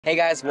Hey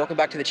guys, welcome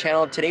back to the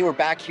channel. Today we're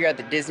back here at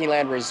the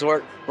Disneyland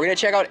Resort. We're gonna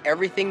check out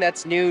everything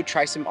that's new,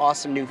 try some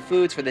awesome new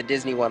foods for the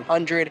Disney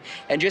 100,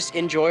 and just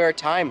enjoy our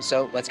time.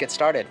 So let's get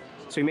started.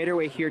 So we made our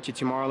way here to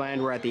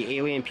Tomorrowland. We're at the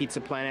Alien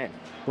Pizza Planet.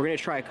 We're gonna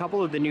try a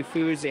couple of the new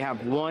foods. They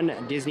have one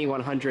Disney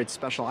 100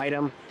 special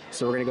item,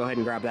 so we're gonna go ahead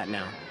and grab that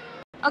now.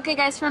 Okay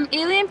guys, from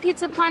Alien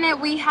Pizza Planet,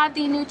 we have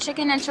the new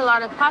chicken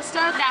enchilada pasta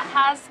that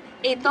has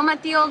a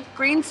tomatillo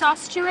green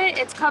sauce to it.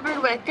 It's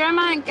covered with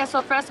crema and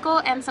queso fresco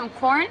and some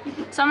corn.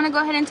 So I'm gonna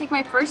go ahead and take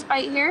my first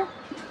bite here.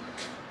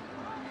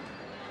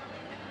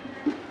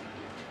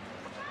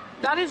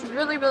 That is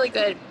really, really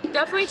good.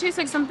 Definitely tastes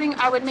like something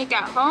I would make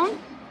at home.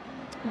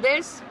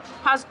 This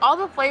has all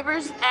the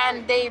flavors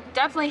and they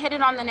definitely hit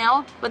it on the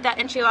nail with that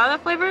enchilada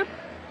flavor.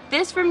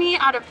 This for me,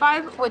 out of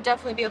 5, would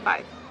definitely be a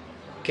 5.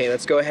 Okay,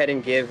 let's go ahead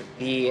and give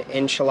the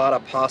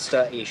enchilada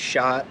pasta a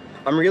shot.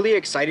 I'm really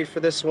excited for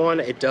this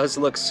one. It does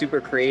look super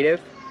creative.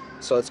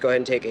 So let's go ahead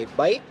and take a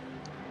bite.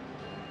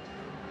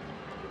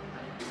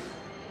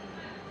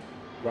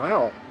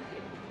 Wow.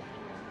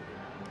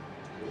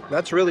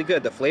 That's really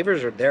good. The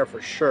flavors are there for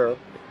sure. A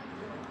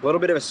little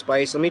bit of a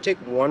spice. Let me take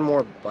one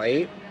more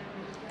bite.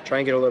 Try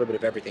and get a little bit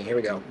of everything. Here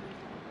we go.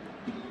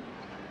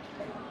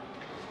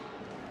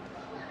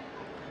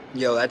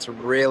 Yo, that's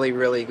really,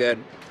 really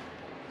good.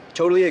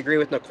 Totally agree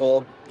with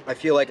Nicole. I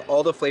feel like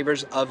all the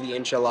flavors of the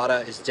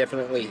enchilada is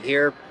definitely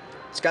here.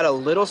 It's got a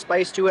little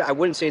spice to it. I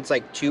wouldn't say it's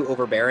like too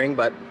overbearing,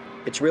 but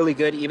it's really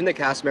good. Even the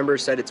cast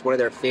members said it's one of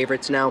their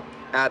favorites now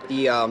at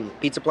the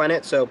Pizza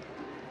Planet. So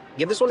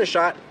give this one a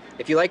shot.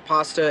 If you like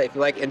pasta, if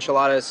you like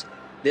enchiladas,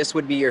 this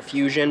would be your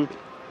fusion.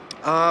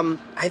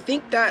 I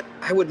think that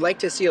I would like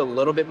to see a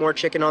little bit more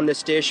chicken on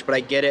this dish, but I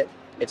get it.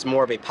 It's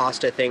more of a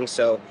pasta thing,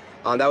 so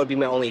that would be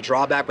my only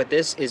drawback, but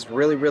this is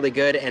really, really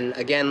good. And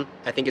again,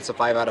 I think it's a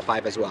 5 out of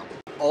 5 as well.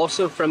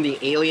 Also from the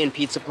Alien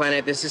Pizza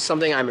Planet, this is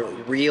something I'm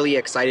really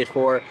excited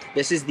for.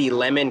 This is the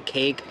lemon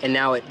cake, and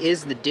now it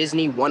is the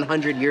Disney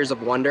 100 Years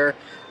of Wonder.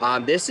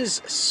 This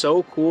is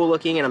so cool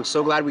looking, and I'm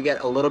so glad we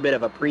get a little bit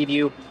of a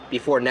preview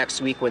before next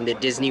week when the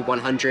Disney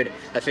 100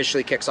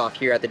 officially kicks off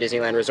here at the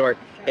Disneyland Resort.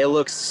 It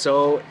looks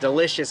so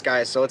delicious,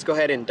 guys. So let's go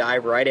ahead and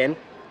dive right in.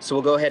 So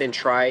we'll go ahead and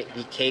try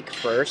the cake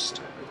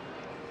first.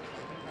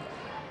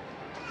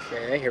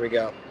 Okay, here we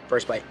go.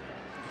 First bite.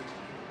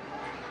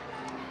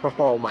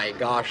 Oh my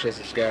gosh, this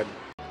is good.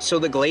 So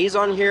the glaze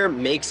on here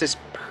makes this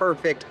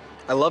perfect.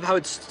 I love how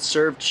it's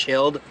served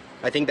chilled.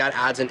 I think that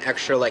adds an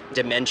extra like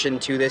dimension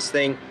to this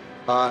thing.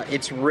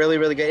 It's really,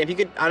 really good. If you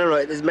could, I don't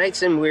know, this might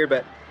seem weird,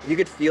 but if you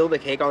could feel the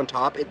cake on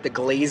top, the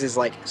glaze is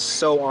like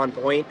so on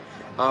point.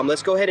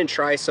 Let's go ahead and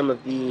try some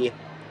of the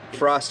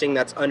frosting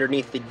that's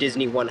underneath the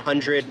Disney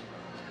 100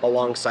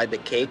 alongside the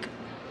cake.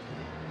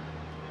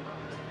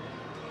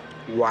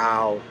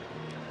 Wow.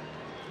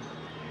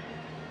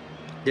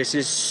 This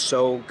is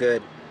so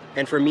good.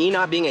 And for me,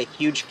 not being a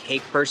huge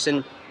cake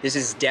person, this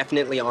is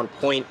definitely on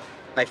point.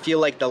 I feel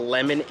like the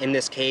lemon in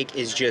this cake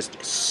is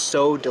just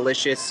so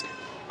delicious.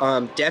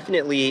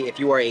 Definitely, if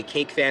you are a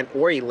cake fan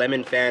or a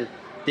lemon fan,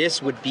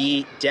 this would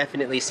be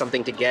definitely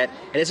something to get.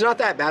 And it's not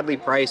that badly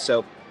priced,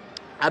 so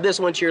add this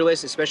one to your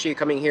list, especially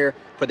coming here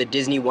for the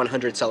Disney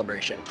 100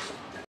 celebration.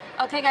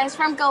 Okay guys,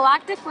 from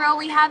Galactic Grill,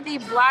 we have the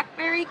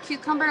blackberry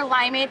cucumber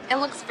limeade. It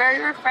looks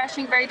very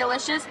refreshing, very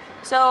delicious.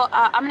 So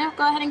I'm gonna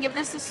go ahead and give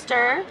this a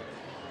stir,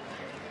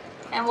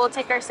 and we'll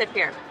take our sip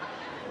here.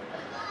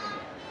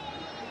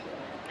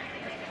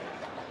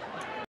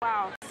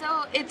 Wow.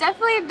 So it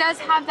definitely does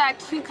have that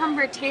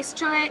cucumber taste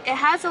to it. It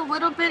has a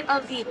little bit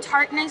of the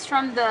tartness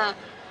from the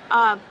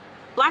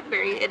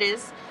blackberry, it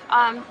is.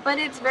 But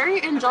it's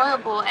very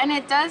enjoyable, and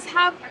it does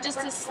have just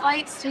a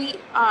slight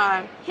sweet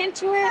hint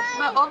to it,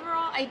 but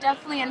overall I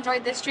definitely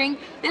enjoyed this drink.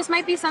 This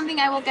might be something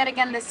I will get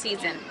again this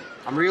season.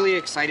 I'm really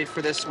excited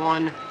for this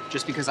one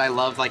just because I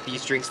love like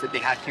these drinks that they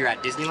have here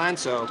at Disneyland,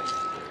 so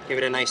give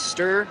it a nice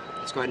stir.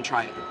 Let's go ahead and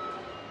try it.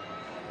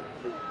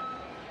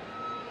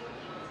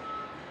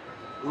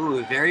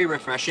 Ooh, very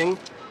refreshing.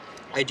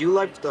 I do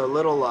like the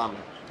little I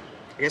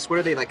guess what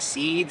are they, like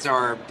seeds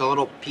or the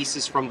little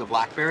pieces from the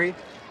blackberry.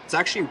 It's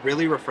actually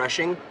really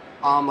refreshing.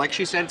 Like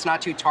she said, it's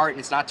not too tart,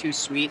 it's not too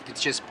sweet,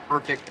 it's just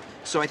perfect.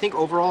 So I think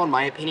overall, in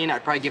my opinion,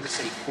 I'd probably give this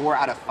a 4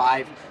 out of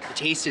 5. The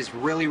taste is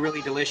really,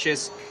 really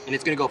delicious, and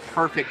it's gonna go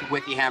perfect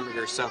with the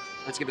hamburger, so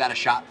let's give that a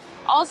shot.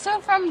 Also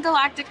from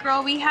Galactic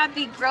Grill, we have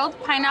the grilled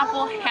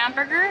pineapple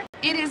hamburger.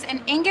 It is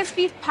an Angus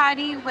beef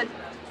patty with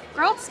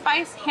grilled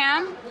spice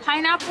ham,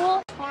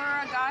 pineapple,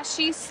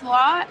 toragashi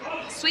slaw,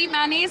 sweet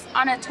mayonnaise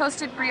on a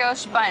toasted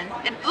brioche bun.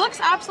 It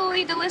looks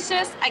absolutely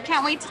delicious. I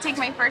can't wait to take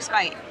my first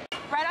bite.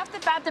 Right off the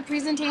bat, the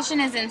presentation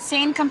is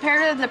insane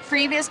compared to the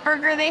previous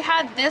burger they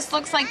had. This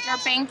looks like you're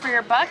paying for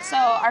your buck, so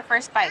our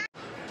first bite.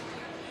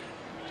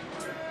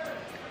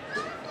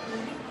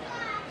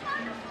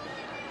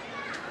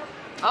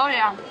 Oh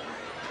yeah.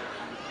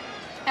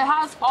 It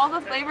has all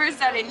the flavors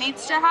that it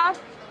needs to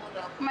have.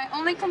 My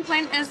only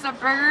complaint is the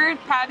burger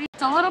patty.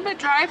 It's a little bit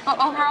dry, but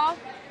overall,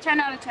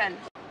 10 out of 10.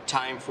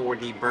 Time for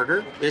the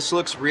burger. This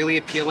looks really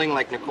appealing,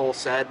 like Nicole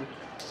said.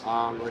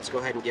 Let's go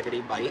ahead and give it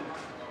a bite.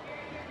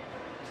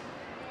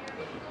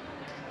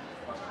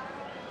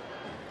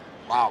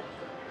 Wow.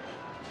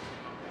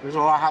 There's a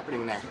lot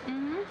happening there.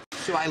 Mm-hmm.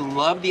 So I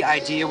love the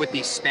idea with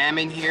the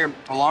Spam in here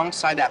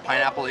alongside that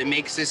pineapple. It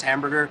makes this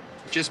hamburger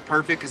just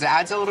perfect because it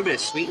adds a little bit of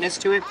sweetness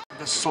to it.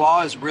 The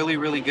slaw is really,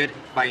 really good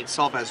by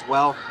itself as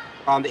well.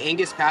 The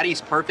Angus patty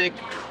is perfect.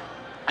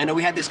 I know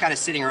we had this kind of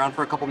sitting around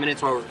for a couple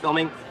minutes while we were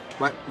filming,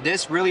 but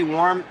this really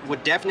warm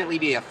would definitely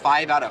be a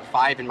 5 out of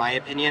 5 in my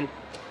opinion.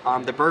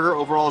 The burger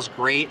overall is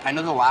great. I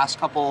know the last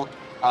couple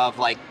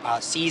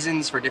of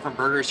seasons for different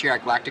burgers here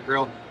at Galactic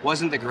Grill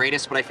wasn't the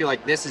greatest, but I feel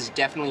like this is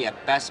definitely a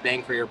best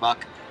bang for your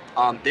buck.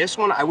 This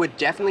one I would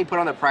definitely put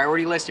on the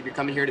priority list if you're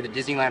coming here to the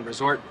Disneyland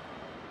Resort.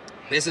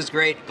 This is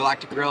great.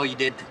 Galactic Grill, you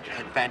did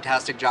a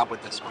fantastic job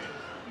with this one.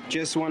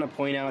 Just want to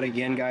point out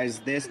again, guys,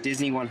 this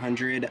Disney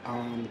 100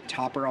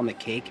 topper on the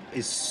cake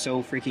is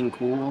so freaking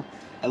cool.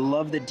 I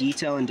love the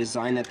detail and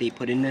design that they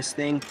put in this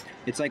thing.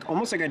 It's like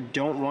almost like I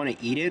don't want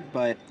to eat it,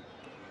 but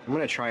I'm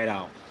gonna try it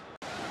out.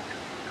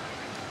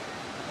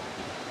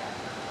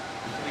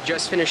 We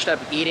just finished up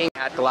eating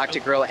at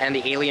Galactic Grill and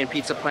the Alien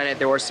Pizza Planet.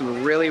 There were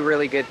some really,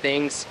 really good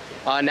things.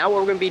 Now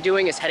what we're gonna be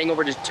doing is heading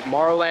over to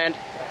Tomorrowland,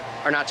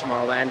 or not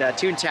Tomorrowland,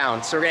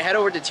 Toontown. So we're gonna head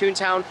over to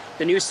Toontown.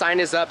 The new sign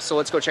is up, so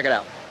let's go check it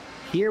out.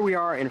 Here we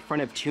are in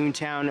front of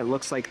Toontown. It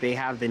looks like they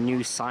have the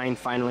new sign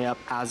finally up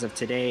as of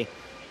today.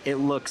 It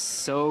looks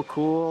so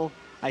cool.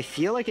 I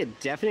feel like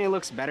it definitely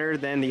looks better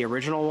than the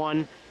original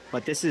one,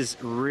 but this is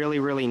really,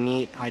 really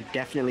neat. I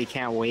definitely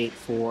can't wait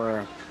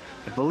for,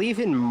 I believe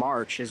in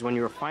March is when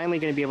you're finally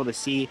going to be able to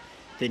see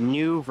the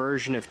new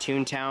version of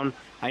Toontown.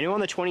 I know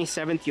on the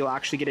 27th you'll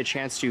actually get a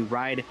chance to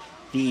ride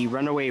the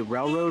Runaway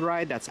Railroad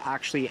ride that's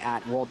actually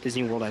at Walt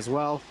Disney World as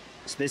well.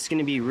 So this is going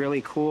to be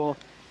really cool.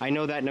 I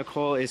know that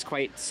Nicole is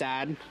quite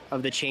sad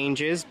of the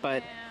changes,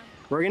 but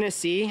we're going to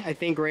see. I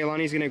think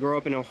Raylani's going to grow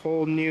up in a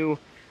whole new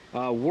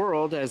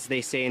world, as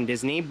they say in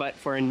Disney, but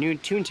for a new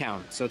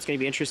Toontown. So it's going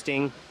to be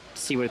interesting to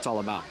see what it's all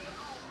about.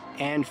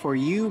 And for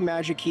you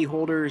Magic Key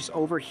holders,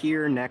 over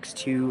here next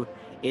to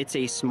It's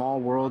a Small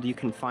World, you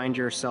can find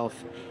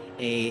yourself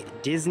a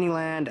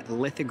Disneyland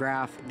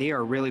lithograph. They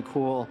are really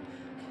cool.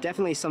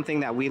 Definitely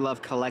something that we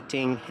love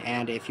collecting,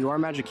 and if you are a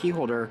Magic Key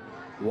holder,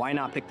 why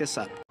not pick this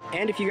up?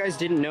 And if you guys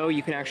didn't know,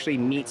 you can actually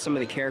meet some of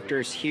the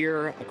characters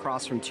here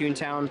across from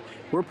Toontown.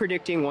 We're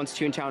predicting once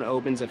Toontown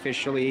opens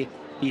officially,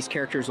 these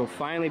characters will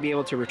finally be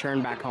able to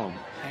return back home.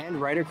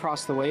 And right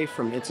across the way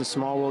from It's a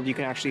Small World, you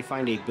can actually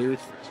find a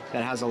booth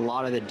that has a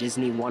lot of the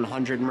Disney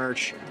 100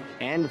 merch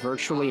and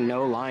virtually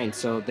no line.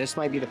 So this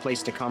might be the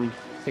place to come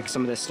pick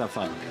some of this stuff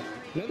up.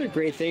 Another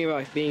great thing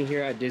about being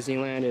here at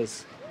Disneyland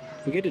is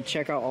we get to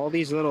check out all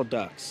these little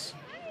ducks.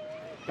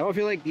 I don't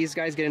feel like these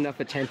guys get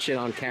enough attention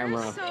on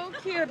camera. They're so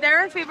cute. They're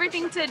our favorite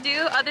thing to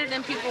do other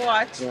than people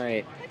watch.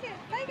 Right. Okay,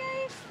 bye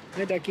guys.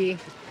 Hi, ducky.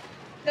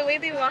 The way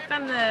they walk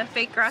on the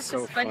fake grass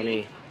So is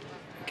funny.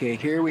 Okay,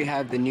 here we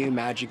have the new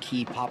Magic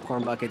Key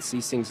popcorn buckets.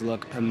 These things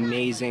look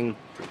amazing.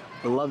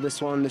 I love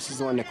this one. This is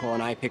the one Nicole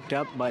and I picked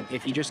up, but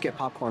if you just get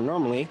popcorn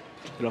normally,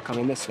 it'll come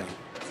in this thing.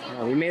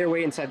 We made our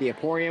way inside the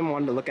aquarium,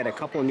 wanted to look at a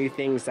couple of new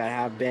things that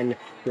have been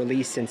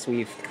released since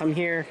we've come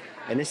here.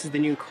 And this is the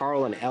new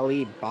Carl and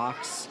Ellie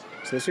box.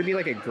 So this would be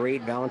like a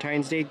great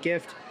Valentine's Day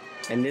gift.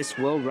 And this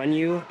will run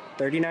you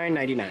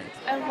 $39.99.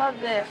 I love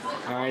this.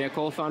 All right,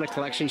 Nicole found a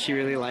collection she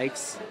really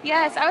likes.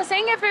 Yes, I was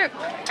saying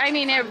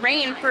it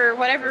rained for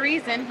whatever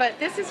reason, but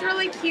this is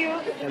really cute.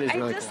 That is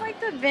really I just cool.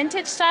 like the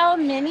vintage style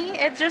mini.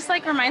 It just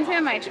like reminds me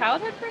of my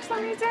childhood for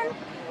some reason.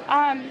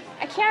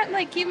 I can't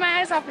like keep my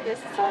eyes off of this.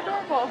 It's so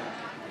adorable.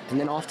 And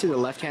then off to the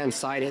left-hand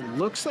side, it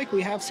looks like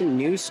we have some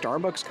new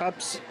Starbucks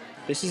cups.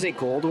 This is a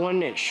gold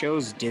one. It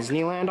shows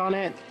Disneyland on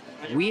it.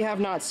 We have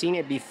not seen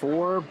it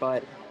before,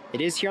 but it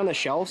is here on the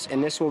shelves,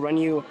 and this will run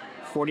you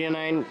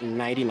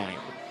 $49.99.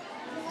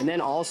 And then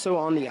also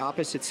on the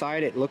opposite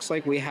side, it looks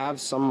like we have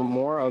some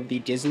more of the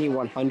Disney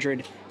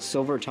 100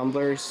 silver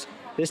tumblers.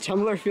 This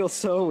tumbler feels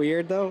so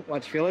weird though.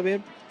 Watch, feel it,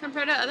 babe?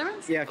 Compared to other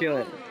ones? Yeah, feel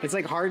it. It's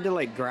like hard to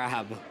like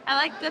grab. I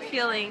like the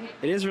feeling.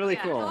 It is really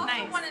cool.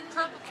 Nice.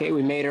 Okay,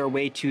 we made our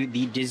way to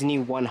the Disney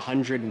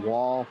 100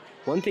 wall.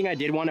 One thing I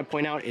did want to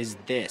point out is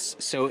this.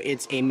 So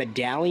it's a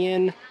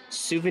medallion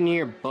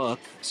souvenir book.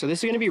 So this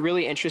is going to be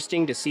really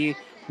interesting to see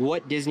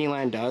what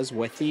Disneyland does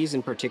with these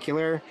in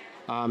particular.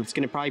 It's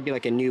going to probably be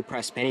like a new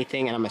press penny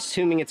thing, and I'm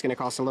assuming it's going to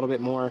cost a little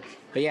bit more.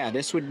 But yeah,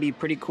 this would be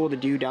pretty cool to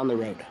do down the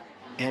road.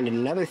 And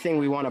another thing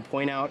we want to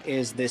point out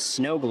is this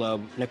snow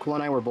globe. Nicole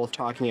and I were both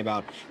talking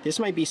about. This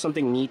might be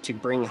something neat to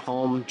bring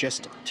home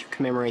just to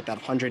commemorate that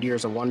 100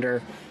 years of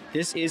wonder.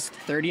 This is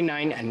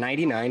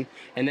 $39.99.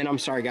 And then I'm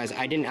sorry guys,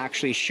 I didn't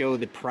actually show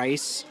the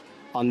price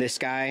on this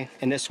guy.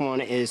 And this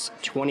one is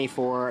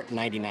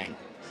 $24.99.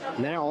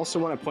 And then I also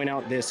want to point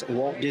out this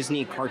Walt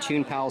Disney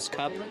Cartoon Pals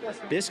cup.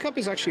 This cup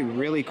is actually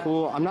really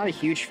cool. I'm not a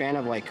huge fan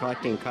of like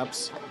collecting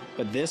cups,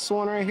 but this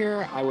one right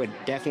here, I would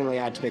definitely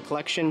add to the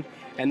collection.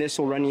 And this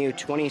will run you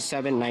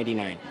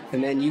 $27.99.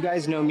 And then you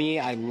guys know me,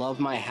 I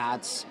love my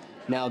hats.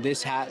 Now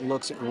this hat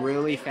looks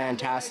really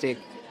fantastic.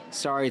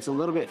 Sorry, it's a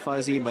little bit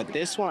fuzzy, but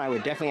this one I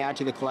would definitely add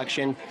to the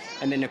collection.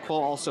 And then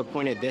Nicole also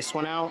pointed this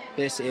one out.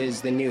 This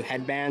is the new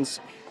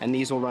headbands, and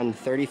these will run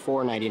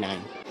 $34.99.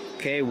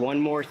 Okay, one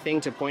more thing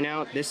to point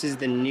out. This is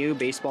the new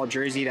baseball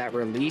jersey that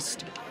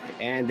released,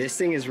 and this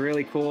thing is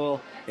really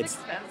cool. It's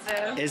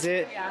expensive. Is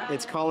it? Yeah.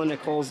 It's calling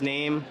Nicole's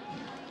name.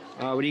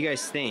 What do you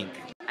guys think?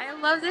 I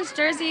love this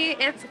jersey.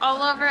 It's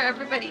all over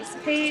everybody's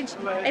page.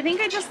 I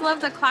think I just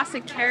love the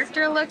classic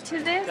character look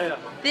to this.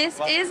 This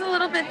is a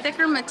little bit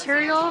thicker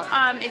material.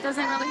 It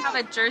doesn't really have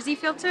a jersey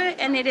feel to it,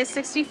 and it is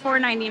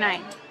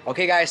 $64.99.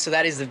 Okay guys, so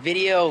that is the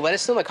video. Let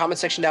us know in the comment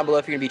section down below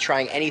if you're gonna be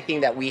trying anything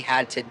that we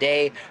had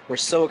today. We're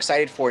so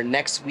excited for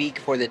next week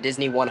for the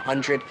Disney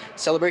 100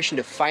 celebration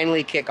to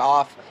finally kick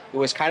off. It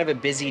was kind of a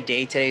busy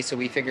day today, so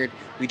we figured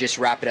we'd just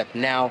wrap it up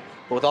now.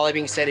 But with all that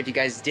being said, if you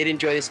guys did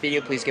enjoy this video,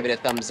 please give it a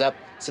thumbs up.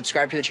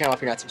 Subscribe to the channel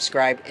if you're not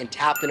subscribed, and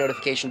tap the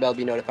notification bell to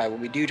be notified when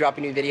we do drop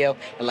a new video.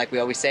 And like we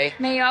always say,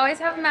 May you always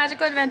have a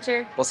magical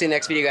adventure. we'll see you in the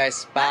next video,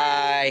 guys.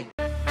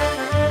 Bye.